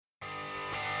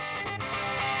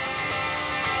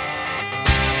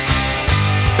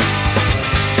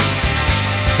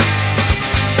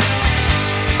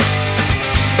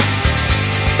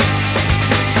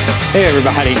Hey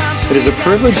everybody, it is a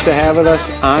privilege to have with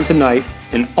us on tonight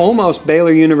an almost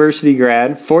Baylor University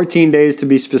grad, 14 days to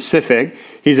be specific.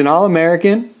 He's an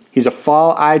All-American, he's a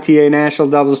fall ITA National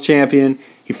Doubles Champion,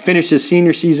 he finished his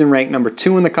senior season ranked number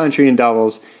 2 in the country in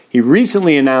doubles. He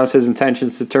recently announced his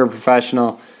intentions to turn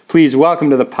professional. Please welcome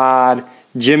to the pod,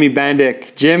 Jimmy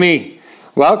Bendick. Jimmy,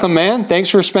 welcome man, thanks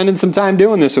for spending some time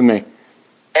doing this with me.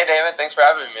 Hey David, thanks for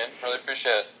having me man, really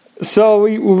appreciate it. So,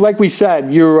 like we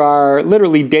said, you are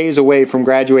literally days away from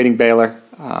graduating Baylor.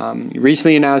 You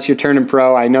recently announced you're turning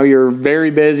pro. I know you're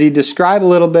very busy. Describe a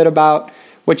little bit about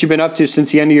what you've been up to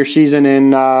since the end of your season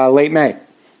in late May.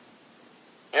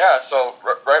 Yeah, so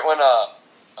right when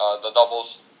the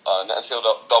doubles, the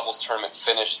NCAA doubles tournament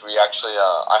finished, we actually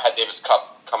I had Davis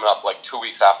Cup coming up like 2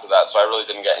 weeks after that, so I really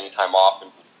didn't get any time off.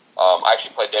 And I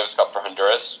actually played Davis Cup for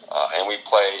Honduras, and we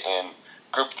play in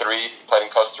Group 3, played in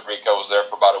Costa Rica, was there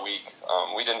for about a week.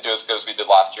 We didn't do as good as we did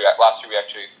last year. Last year we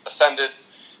actually ascended.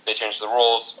 They changed the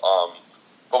rules.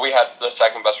 But we had the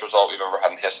second best result we've ever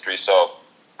had in history. So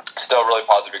still a really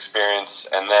positive experience.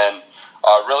 And then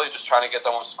really just trying to get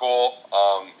done with school,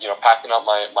 packing up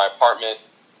my apartment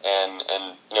and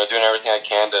doing everything I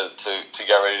can to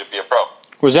get ready to be a pro.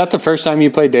 Was that the first time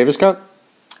you played Davis Cup?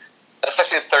 That's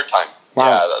actually the third time. Wow.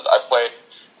 Yeah, I played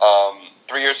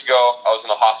 3 years ago. I was in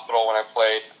the hospital when I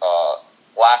played.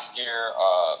 Last year,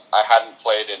 I hadn't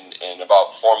played in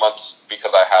about 4 months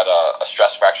because I had a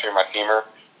stress fracture in my femur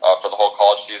for the whole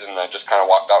college season. I just kind of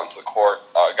walked out into the court,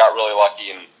 got really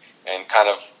lucky, and kind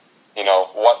of,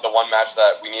 what the one match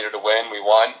that we needed to win, we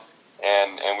won,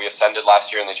 and we ascended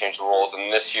last year, and they changed the rules.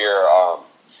 And this year,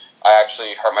 I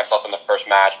actually hurt myself in the first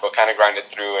match, but kind of grinded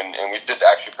through, and we did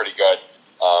actually pretty good.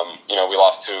 We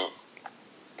lost to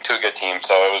a good team,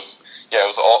 so it was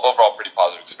overall pretty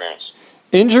positive experience.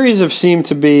 Injuries have seemed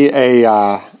to be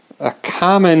a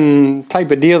common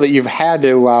type of deal that you've had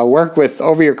to work with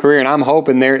over your career, and I'm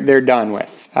hoping they're done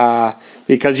with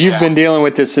because you've been dealing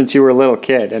with this since you were a little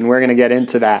kid, and we're going to get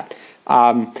into that.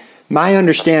 My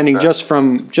understanding, just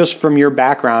from your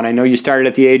background, I know you started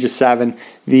at the age of 7.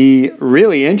 The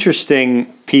really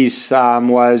interesting piece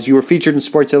was you were featured in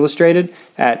Sports Illustrated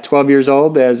at 12 years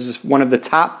old as one of the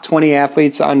top 20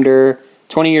 athletes under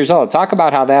 20 years old. Talk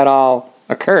about how that all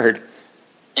occurred.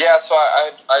 Yeah, so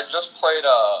I just played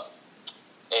I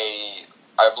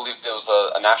believe it was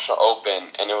a National Open,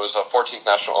 and it was a 14th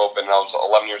National Open, and I was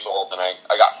 11 years old, and I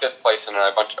got 5th place in it.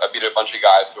 I beat a bunch of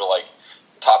guys who were like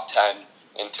top 10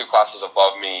 in 2 classes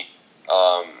above me,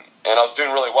 and I was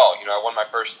doing really well. I won my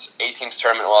first 18th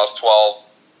tournament when I was 12.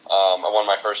 I won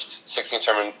my first 16th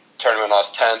tournament when I was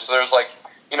 10. So there was I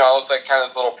was like kind of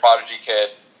this little prodigy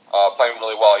kid playing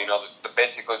really well.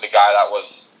 Basically the guy that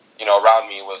was around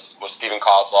me was Steven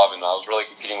Kozlov, and I was really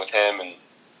competing with him, and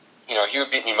he would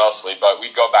beat me mostly, but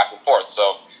we'd go back and forth.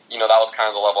 So that was kind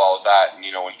of the level I was at. And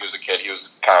when he was a kid, he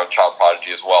was kind of a child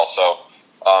prodigy as well. So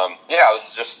I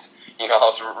was just I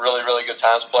was a really, really good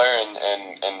tennis player,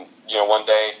 and one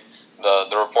day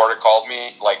the reporter called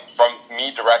me from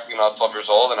me directly when I was 12 years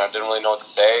old, and I didn't really know what to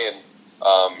say, and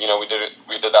we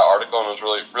did that article, and it was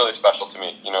really, really special to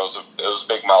me. It was a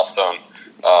big milestone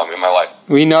in my life.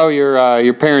 We know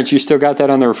your parents. You still got that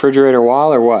on the refrigerator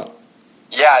wall, or what?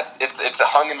 Yeah, it's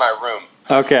hung in my room.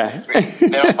 Okay. They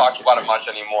don't talk about it much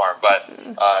anymore, but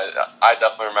I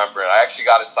definitely remember it. I actually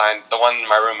got it signed. The one in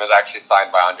my room is actually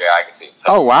signed by Andre Agassi. So,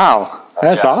 oh wow,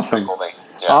 that's awesome! Cool thing.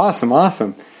 Yeah.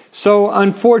 Awesome. So,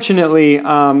 unfortunately,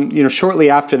 shortly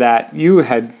after that, you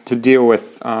had to deal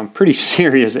with pretty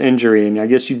serious injury, and I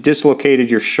guess you dislocated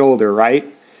your shoulder, right?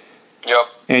 Yep.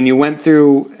 And you went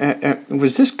through,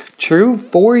 was this true?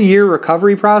 4-year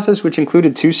recovery process, which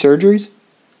included 2 surgeries?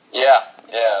 Yeah,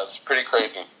 it was pretty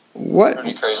crazy.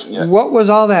 Pretty crazy, yeah. What was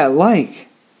all that like?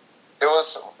 It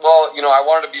was, I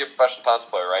wanted to be a professional tennis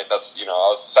player, right? That's, I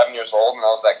was 7 years old, and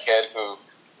I was that kid who,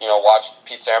 watched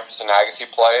Pete Sampras and Agassi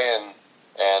play, and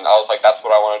I was like, that's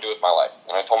what I want to do with my life.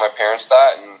 And I told my parents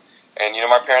that, and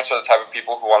my parents are the type of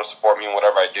people who want to support me in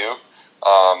whatever I do.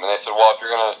 And they said, well, if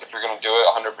you're gonna do it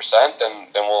 100%,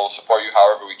 then we'll support you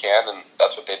however we can, and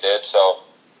that's what they did. So,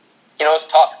 it's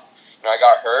tough. I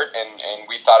got hurt, and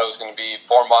we thought it was going to be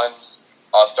 4 months,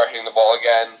 start hitting the ball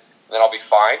again, and then I'll be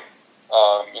fine.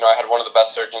 I had one of the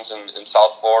best surgeons in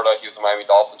South Florida. He was a Miami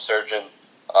Dolphins surgeon.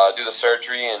 Do the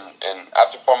surgery, and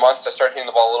after 4 months, I started hitting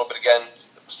the ball a little bit again.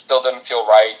 Still didn't feel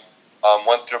right.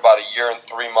 Went through about a year and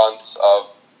 3 months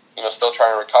of, still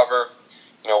trying to recover.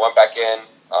 Went back in,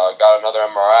 got another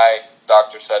MRI.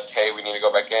 Doctor said, hey, we need to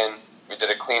go back in. We did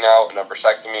a clean out and a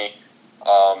vasectomy,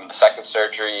 the second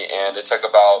surgery, and it took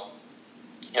about,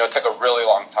 it took a really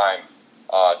long time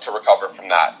to recover from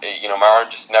that. My arm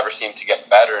just never seemed to get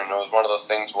better, and it was one of those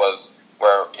things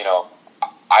where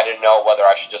I didn't know whether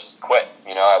I should just quit.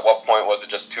 At what point was it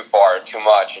just too far, too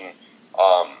much? And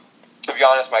to be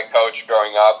honest, my coach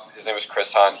growing up, his name was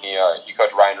Chris Hunt. He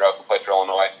coached Ryan Rowe, who played for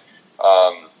Illinois.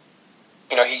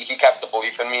 He kept the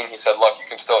belief in me, and he said, "Look, you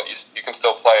can still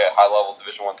play at high level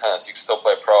Division I tennis. You can still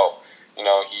play pro."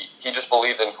 He just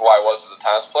believed in who I was as a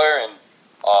tennis player, and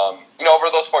over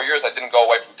those 4 years, I didn't go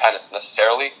away from tennis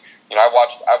necessarily.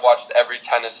 I've watched every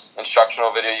tennis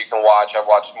instructional video you can watch. I've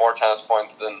watched more tennis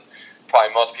points than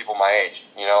probably most people my age.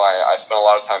 I spent a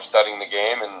lot of time studying the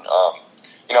game, and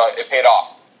it paid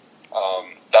off.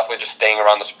 Definitely just staying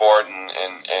around the sport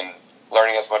and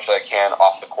learning as much as I can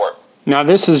off the court. Now,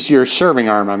 this is your serving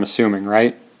arm, I'm assuming,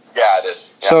 right? Yeah, it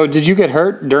is. Yeah. So did you get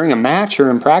hurt during a match or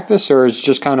in practice, or is it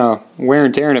just kind of wear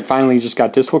and tear and it finally just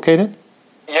got dislocated?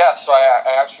 Yeah, so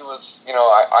I actually was,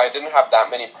 I didn't have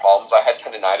that many problems. I had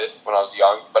tendinitis when I was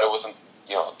young, but it wasn't,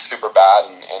 super bad.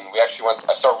 And we actually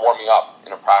I started warming up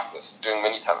in a practice, doing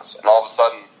mini tennis. And all of a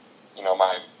sudden,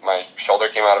 my shoulder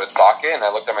came out of its socket, and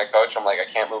I looked at my coach. I'm like, I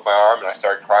can't move my arm, and I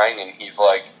started crying. And he's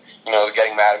like,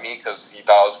 getting mad at me because he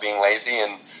thought I was being lazy.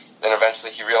 And then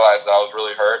eventually he realized that I was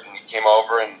really hurt, and he came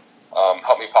over and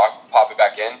helped me pop it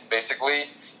back in, basically.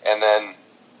 And then,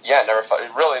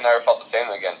 it really never felt the same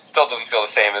again. Still doesn't feel the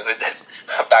same as it did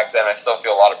back then. I still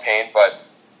feel a lot of pain, but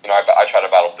I try to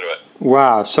battle through it.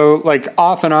 Wow. So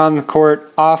off and on the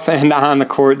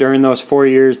court during those 4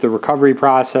 years, the recovery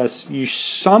process, you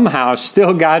somehow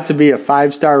still got to be a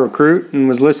 5-star recruit and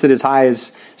was listed as high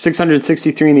as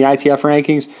 663 in the ITF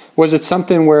rankings. Was it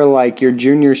something where your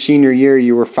junior, senior year,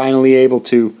 you were finally able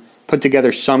to put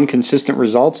together some consistent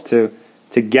results to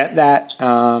get that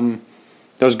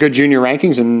those good junior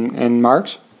rankings and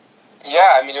marks?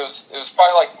 Yeah, it was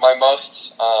probably my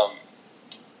most,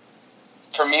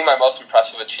 for me, my most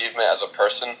impressive achievement as a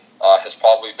person has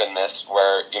probably been this,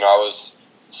 where I was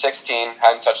 16,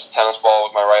 hadn't touched a tennis ball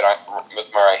with my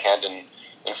right hand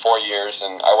in 4 years,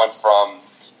 and I went from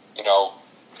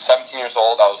 17 years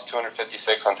old, I was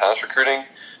 256 on tennis recruiting,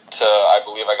 to I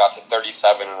believe I got to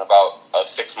 37 in about a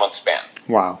 6-month span.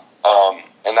 Wow.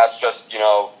 And that's just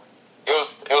it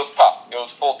was tough. It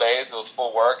was full days. It was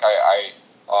full work. I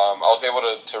was able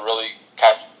to really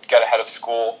get ahead of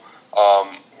school,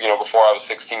 before I was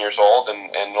 16 years old,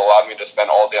 and it allowed me to spend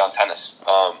all day on tennis.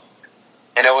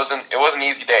 And it wasn't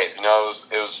easy days. It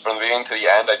was from the beginning to the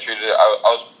end. I treated it.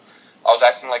 I was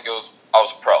acting like I was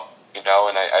a pro. And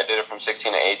I did it from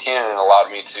 16 to 18, and it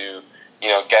allowed me to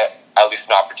get at least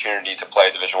an opportunity to play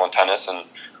Division I tennis. And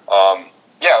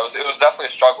it was definitely a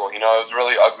struggle. It was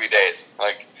really ugly days.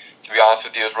 To be honest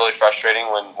with you, it was really frustrating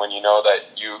when you know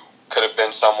that you could have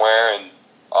been somewhere, and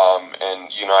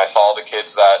I saw all the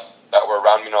kids that were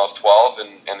around me when I was 12,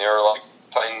 and they were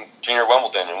playing Junior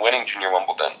Wimbledon and winning Junior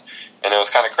Wimbledon, and it was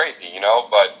kind of crazy,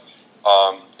 but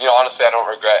honestly, I don't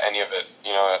regret any of it.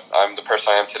 I'm the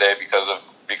person I am today because of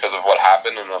what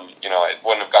happened, and I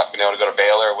wouldn't have been able to go to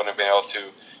Baylor, wouldn't have been able to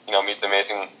meet the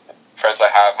amazing friends I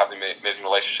have the amazing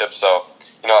relationships. So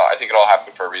I think it all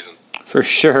happened for a reason. For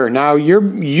sure. Now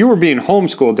you were being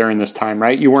homeschooled during this time,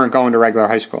 right? You weren't going to regular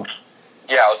high school.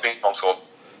 Yeah, I was being homeschooled.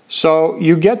 So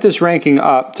you get this ranking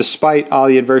up despite all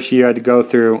the adversity you had to go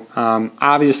through.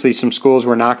 Obviously, some schools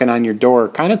were knocking on your door.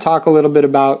 Kind of talk a little bit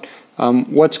about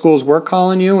what schools were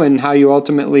calling you and how you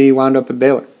ultimately wound up at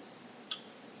Baylor.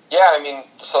 Yeah,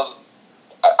 so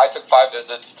I took 5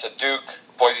 visits to Duke,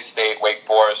 Boise State, Wake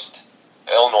Forest,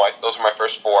 Illinois. Those were my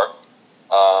first 4.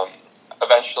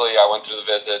 Eventually, I went through the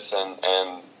visits, and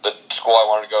the school I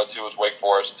wanted to go to was Wake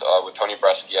Forest with Tony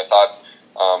Bresky. I thought,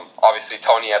 obviously,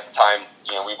 Tony at the time,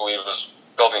 we believe was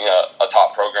building a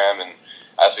top program, and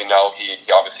as we know, he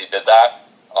obviously did that.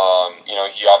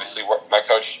 He obviously worked, my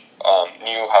coach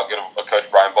knew how good a coach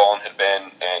Brian Boland had been,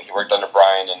 and he worked under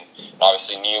Brian, and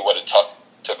obviously knew what it took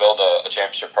to build a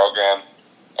championship program.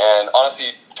 And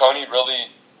honestly, Tony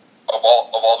really, of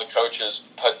all the coaches,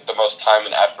 put the most time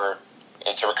and effort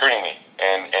into recruiting me.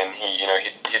 And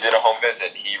he did a home visit.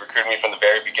 He recruited me from the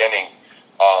very beginning.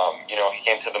 He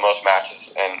came to the most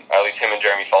matches, and at least him and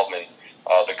Jeremy Feldman,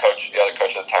 the other coach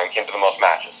at the time, came to the most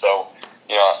matches. So,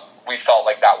 we felt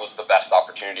like that was the best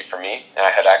opportunity for me, and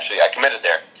I committed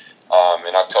there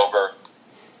in October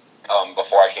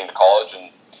before I came to college,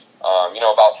 and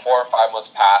about 4 or 5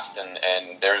 months passed, and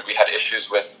we had issues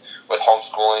with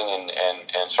homeschooling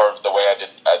and sort of the way I did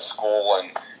at school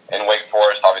and Wake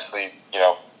Forest. Obviously,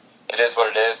 it is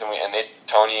what it is, and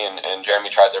Tony and Jeremy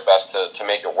tried their best to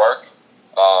make it work.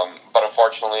 But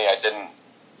unfortunately, I didn't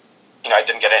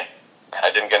get in. I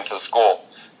didn't get into the school,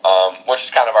 which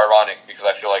is kind of ironic because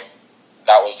I feel like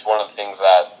that was one of the things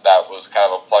that was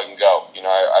kind of a plug and go.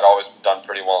 I'd always done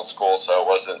pretty well in school, so it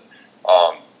wasn't,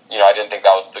 I didn't think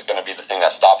that was going to be the thing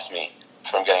that stops me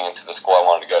from getting into the school I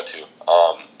wanted to go to.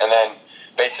 And then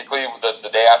basically the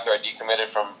day after I decommitted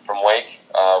from Wake,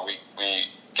 we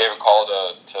gave a call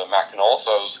to Matt Knoll,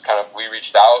 so it was kind of, we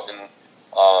reached out, and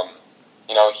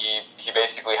he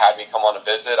basically had me come on a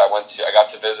visit. I got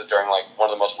to visit during like one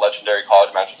of the most legendary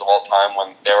college matches of all time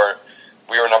when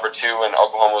we were number 2 and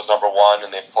Oklahoma was number 1,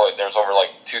 and there was over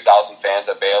like 2,000 fans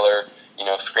at Baylor,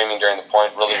 screaming during the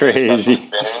point. Really crazy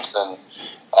experience. And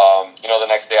the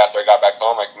next day after I got back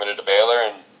home, I committed to Baylor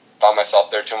and found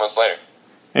myself there 2 months later.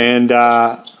 And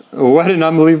what an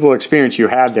unbelievable experience you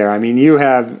had there. I mean, you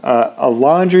have a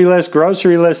laundry list,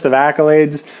 grocery list of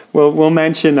accolades. We'll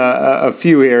mention a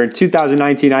few here.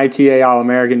 2019 ITA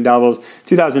All-American Doubles,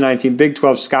 2019 Big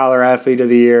 12 Scholar Athlete of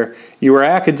the Year. You were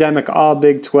academic All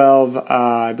Big 12,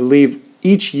 I believe,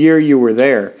 each year you were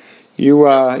there. You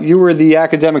were the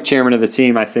academic chairman of the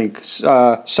team, I think,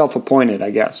 self-appointed,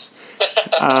 I guess.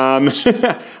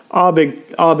 All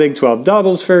Big 12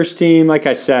 doubles first team. Like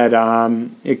I said,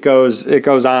 it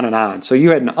goes on and on. So you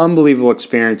had an unbelievable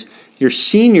experience. Your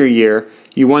senior year,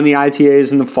 you won the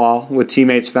ITAs in the fall with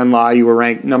teammates Sven Law. You were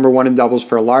ranked number 1 in doubles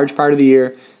for a large part of the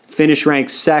year. Finished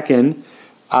ranked 2nd.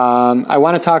 I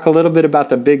want to talk a little bit about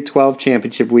the Big 12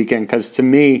 championship weekend because to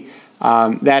me,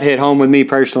 that hit home with me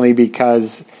personally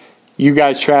because you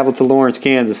guys traveled to Lawrence,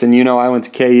 Kansas, and I went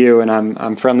to KU, and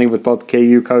I'm friendly with both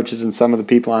KU coaches and some of the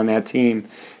people on that team.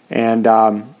 And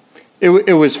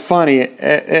it was funny.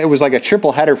 It was like a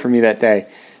triple header for me that day.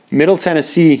 Middle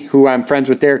Tennessee, who I'm friends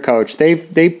with their coach,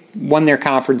 they won their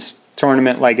conference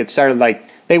tournament. Like it started like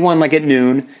they won like at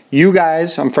noon. You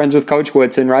guys, I'm friends with Coach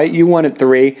Woodson, right? You won at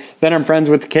 3. Then I'm friends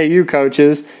with the KU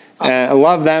coaches. I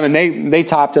love them, and they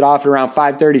topped it off at around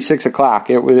 5:30, 6 o'clock.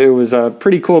 It was a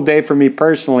pretty cool day for me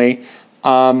personally.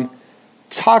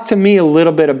 Talk to me a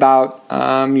little bit about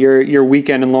your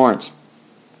weekend in Lawrence.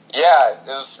 Yeah, it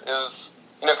was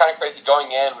kind of crazy going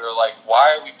in. We were like,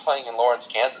 why are we playing in Lawrence,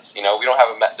 Kansas? We don't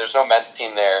have there's no men's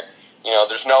team there.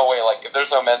 There's no way, like, if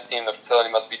there's no men's team, the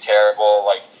facility must be terrible.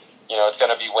 Like, it's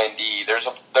going to be windy. There's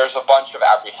a bunch of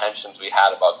apprehensions we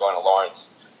had about going to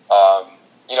Lawrence.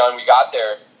 And we got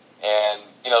there, and,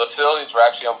 the facilities were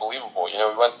actually unbelievable.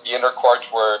 The indoor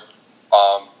courts were,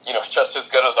 just as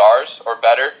good as ours or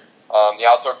better. The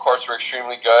outdoor courts were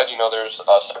extremely good. There's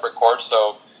separate courts,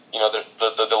 so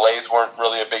the delays weren't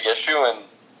really a big issue, and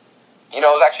it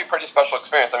was actually a pretty special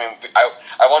experience. I mean,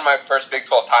 I won my first Big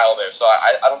 12 title there, so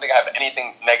I don't think I have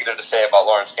anything negative to say about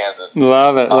Lawrence, Kansas.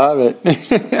 Love it. I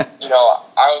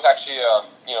was actually,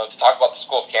 to talk about the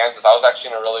school of Kansas, I was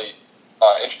actually in a really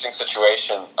interesting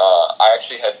situation. I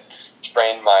actually had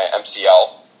sprained my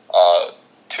MCL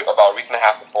about a week and a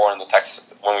half before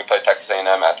when we played Texas A&M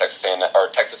at Texas A&M, or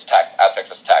Texas Tech at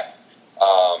Texas Tech.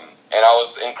 And I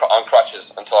was on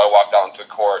crutches until I walked out into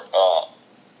court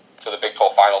to the Big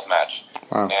 12 Finals match.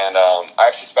 Wow. And I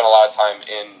actually spent a lot of time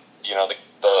in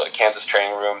the Kansas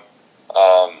training room,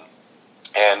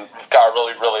 and got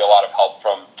really a lot of help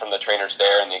from the trainers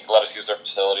there, and they let us use their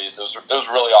facilities. It was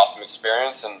a really awesome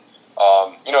experience, and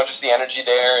just the energy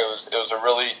there. It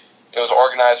was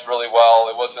organized really well.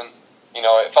 It wasn't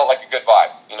it felt like a good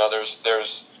vibe.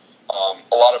 There's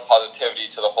a lot of positivity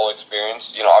to the whole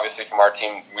experience. Obviously from our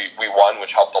team, we won,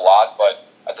 which helped a lot. But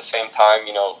at the same time,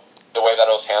 the way that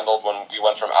it was handled when we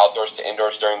went from outdoors to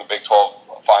indoors during the Big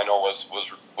 12 final was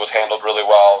handled really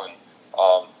well. And,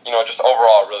 just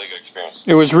overall a really good experience.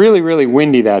 It was really, really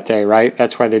windy that day, right?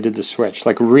 That's why they did the switch,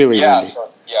 like really windy.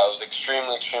 Yeah, it was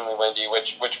extremely, extremely windy,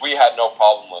 which we had no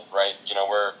problem with, right?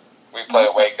 We play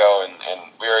at Waco, and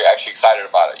we were actually excited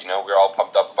about it. We were all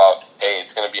pumped up about, hey,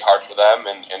 it's going to be hard for them,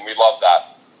 and we love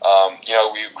that.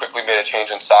 We quickly made a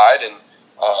change inside, and,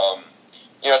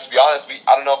 to be honest,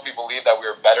 I don't know if we believe that we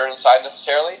were better inside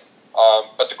necessarily,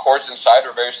 but the courts inside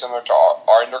were very similar to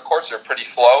our indoor courts. They're pretty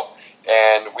slow,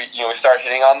 and we started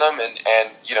hitting on them,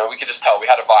 and we could just tell we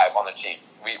had a vibe on the team.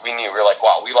 We knew. We were like,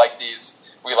 wow, we like these.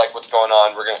 We like what's going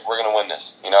on. We're gonna win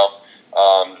this, and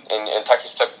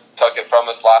Texas took it from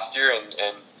us last year,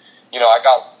 and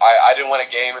I didn't win a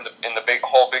game in the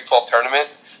whole Big 12 tournament.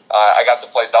 I got to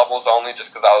play doubles only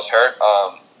just because I was hurt,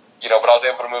 but I was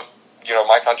able to move.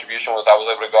 My contribution was I was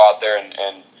able to go out there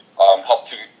and help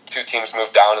two teams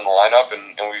move down in the lineup,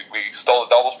 and we stole the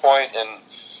doubles point, and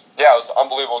yeah, it was an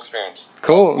unbelievable experience.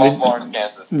 Cool. Lawrence,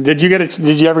 Kansas. Did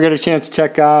you ever get a chance to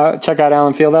check out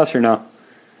Allen Fieldhouse or no?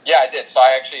 Yeah, I did. So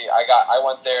I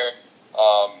went there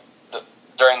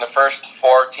during the first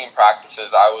 4 team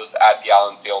practices. I was at the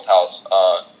Allen Fieldhouse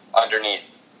underneath,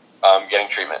 getting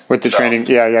treatment with the training.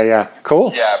 Yeah.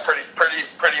 Cool. Yeah,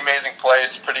 pretty amazing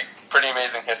place. Pretty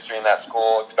amazing history in that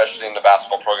school, especially in the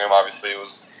basketball program. Obviously, it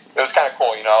was kind of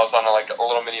cool. I was on a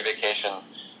little mini vacation.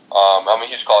 I'm a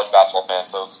huge college basketball fan,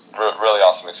 so it was really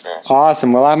awesome experience.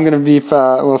 Awesome. Well, I'm going to be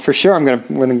for sure. I'm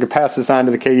going to pass this on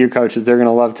to the KU coaches. They're going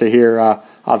to love to hear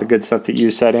all the good stuff that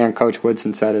you said and Coach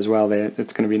Woodson said as well.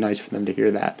 It's going to be nice for them to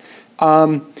hear that.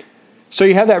 So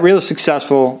you had that real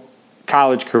successful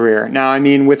college career. Now, I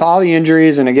mean, with all the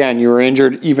injuries, and again, you were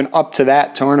injured even up to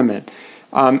that tournament.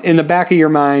 In the back of your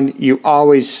mind, you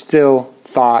always still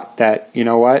thought that, you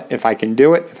know what, if I can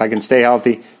do it, if I can stay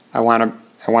healthy, I want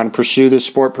to pursue this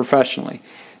sport professionally.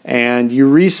 And you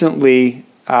recently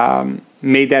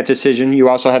made that decision. You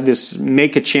also have this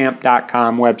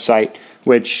makeachamp.com website,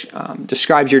 which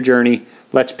describes your journey,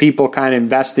 lets people kind of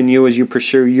invest in you as you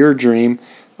pursue your dream.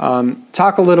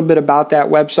 Talk a little bit about that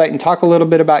website and talk a little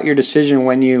bit about your decision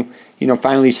when you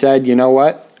finally said, you know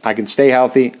what, I can stay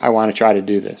healthy. I want to try to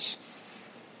do this.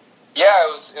 Yeah,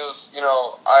 it was.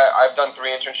 I've done 3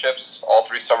 internships, all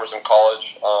 3 summers in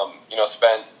college.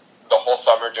 Spent the whole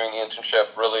summer doing the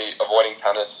internship, really avoiding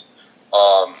tennis,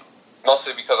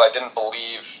 mostly because I didn't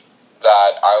believe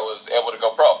that I was able to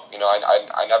go pro.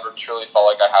 I never truly felt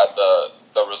like I had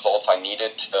the results I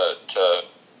needed to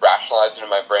rationalize it in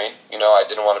my brain. I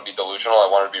didn't want to be delusional. I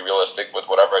wanted to be realistic with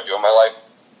whatever I do in my life.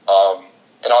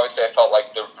 And obviously, I felt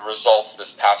like the results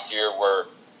this past year were,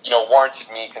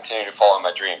 warranted me continuing to follow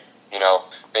my dream.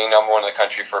 Being number 1 in the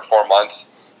country for 4 months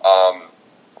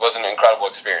was an incredible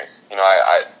experience.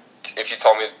 If you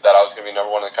told me that I was going to be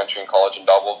number 1 in the country in college in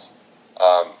doubles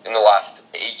in the last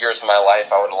 8 years of my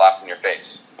life, I would have laughed in your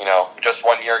face. Just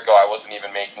 1 year ago, I wasn't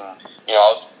even making, I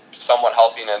was somewhat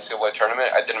healthy in the NCAA tournament.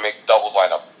 I didn't make doubles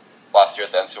lineup last year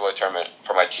at the NCAA tournament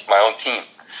for my own team.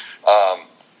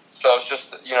 So it's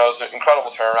just, it was an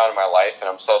incredible turnaround in my life, and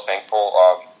I'm so thankful,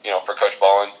 for Coach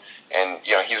Bowen. And,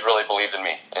 he's really believed in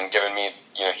me and given me,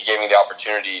 he gave me the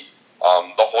opportunity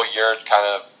the whole year kind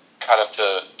of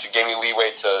to give me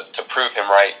leeway to prove him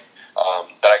right,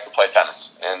 that I could play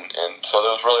tennis. And so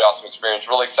that was a really awesome experience.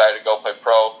 Really excited to go play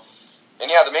pro. And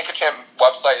yeah, the Make a Champ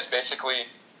website is basically,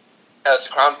 it's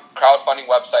a crowdfunding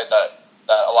website that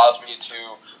allows me to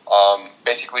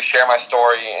basically share my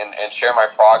story and share my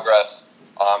progress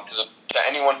to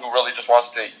anyone who really just wants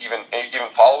to even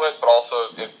follow it, but also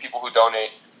if people who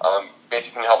donate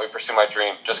basically help me pursue my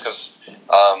dream. Just because,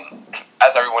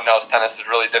 as everyone knows, tennis is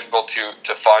really difficult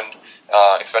to fund,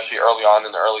 especially early on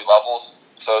in the early levels.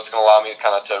 So it's going to allow me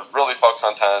to really focus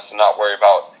on tennis and not worry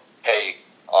about, hey,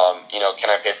 can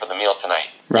I pay for the meal tonight?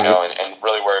 Right. And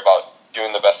really worry about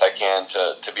doing the best I can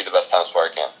to be the best tennis player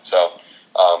I can. So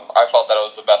I felt that it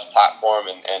was the best platform,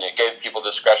 and it gave people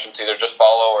discretion to either just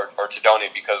follow or to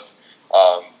donate because,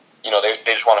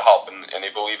 they just want to help, and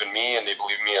they believe in me, and they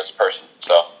believe in me as a person.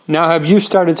 So now, have you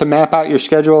started to map out your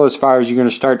schedule as far as you're going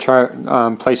to start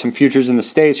play some futures in the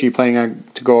States? Are you planning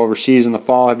to go overseas in the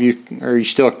fall? Or are you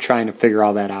still trying to figure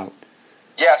all that out?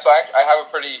 Yeah, so I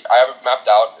have it mapped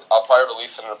out. I'll probably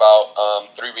release it in about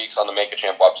 3 weeks on the Make a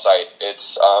Champ website.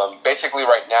 It's basically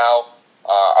right now,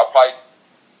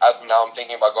 as of now, I'm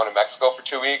thinking about going to Mexico for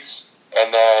 2 weeks.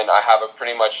 And then I have a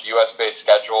pretty much U.S.-based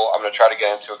schedule. I'm going to try to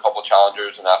get into a couple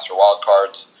challengers and ask for wild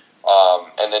cards,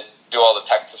 and then do all the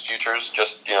Texas futures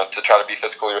just, to try to be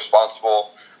fiscally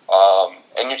responsible.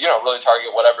 And, really target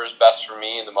whatever is best for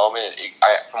me in the moment.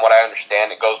 From what I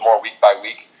understand, it goes more week by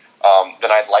week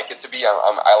than I'd like it to be.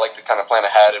 I like to kind of plan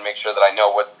ahead and make sure that I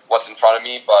know what's in front of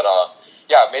me. But,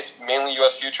 mainly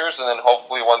U.S. futures, and then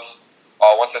hopefully once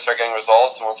I start getting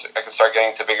results and once I can start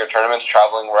getting to bigger tournaments,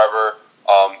 traveling wherever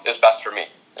is best for me,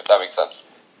 if that makes sense.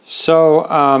 So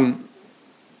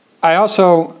I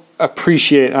also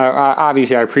appreciate,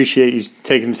 obviously I appreciate you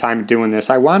taking the time doing this.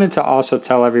 I wanted to also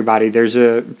tell everybody there's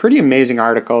a pretty amazing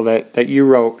article that you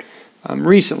wrote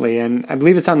recently, and I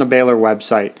believe it's on the Baylor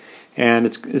website, and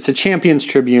it's a Champions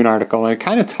Tribune article, and it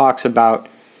kind of talks about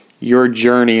your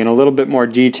journey in a little bit more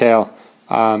detail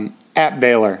at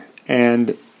Baylor.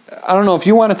 And I don't know if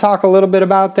you want to talk a little bit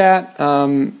about that.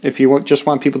 If you just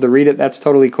want people to read it, that's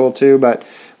totally cool too. But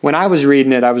when I was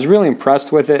reading it, I was really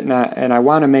impressed with it, and I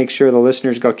want to make sure the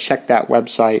listeners go check that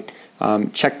website,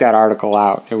 check that article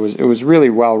out. It was really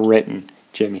well written,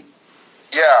 Jimmy.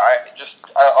 Yeah,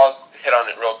 I'll hit on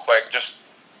it real quick. Just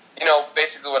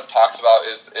basically what it talks about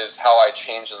is how I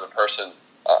changed as a person.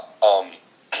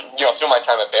 Through my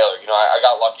time at Baylor, I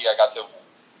got lucky. I got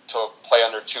to play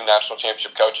under 2 national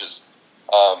championship coaches.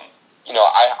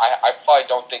 I probably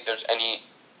don't think there's any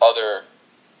other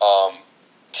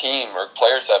team or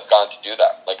players that have gone to do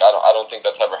that. Like I don't think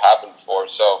that's ever happened before.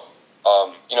 So,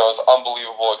 it it's an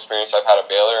unbelievable experience I've had at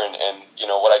Baylor, and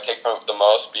what I take from it the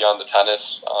most, beyond the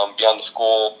tennis, beyond the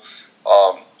school,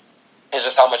 is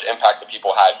just how much impact the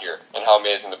people had here and how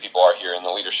amazing the people are here and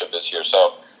the leadership is here.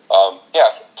 So,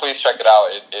 please check it out.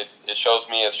 It shows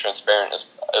me as transparent as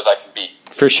I can be.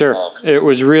 For sure. It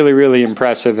was really, really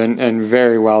impressive and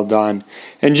very well done.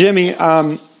 And Jimmy,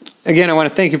 again, I want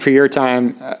to thank you for your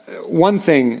time. One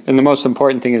thing, and the most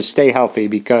important thing, is stay healthy,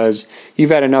 because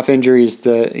you've had enough injuries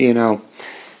that,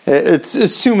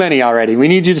 it's too many already. We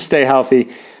need you to stay healthy.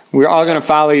 We're all going to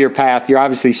follow your path. You're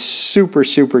obviously super,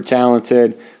 super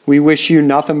talented. We wish you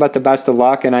nothing but the best of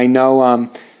luck, and I know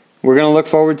we're going to look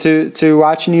forward to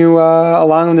watching you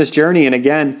along on this journey. And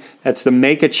again, that's the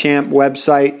Make a Champ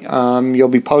website. You'll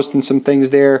be posting some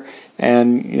things there,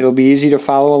 and it'll be easy to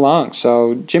follow along.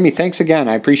 So, Jimmy, thanks again.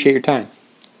 I appreciate your time.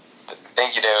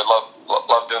 Thank you, David.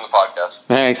 Love doing the podcast.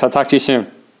 Thanks. I'll talk to you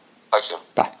soon. Talk soon.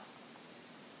 Bye.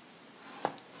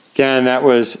 Again, that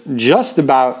was just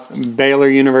about Baylor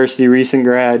University recent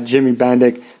grad Jimmy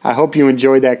Bendick. I hope you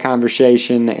enjoyed that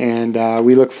conversation, and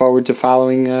we look forward to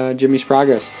following Jimmy's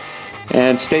progress.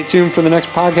 And stay tuned for the next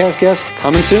podcast guest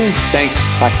coming soon. Thanks.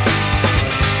 Bye.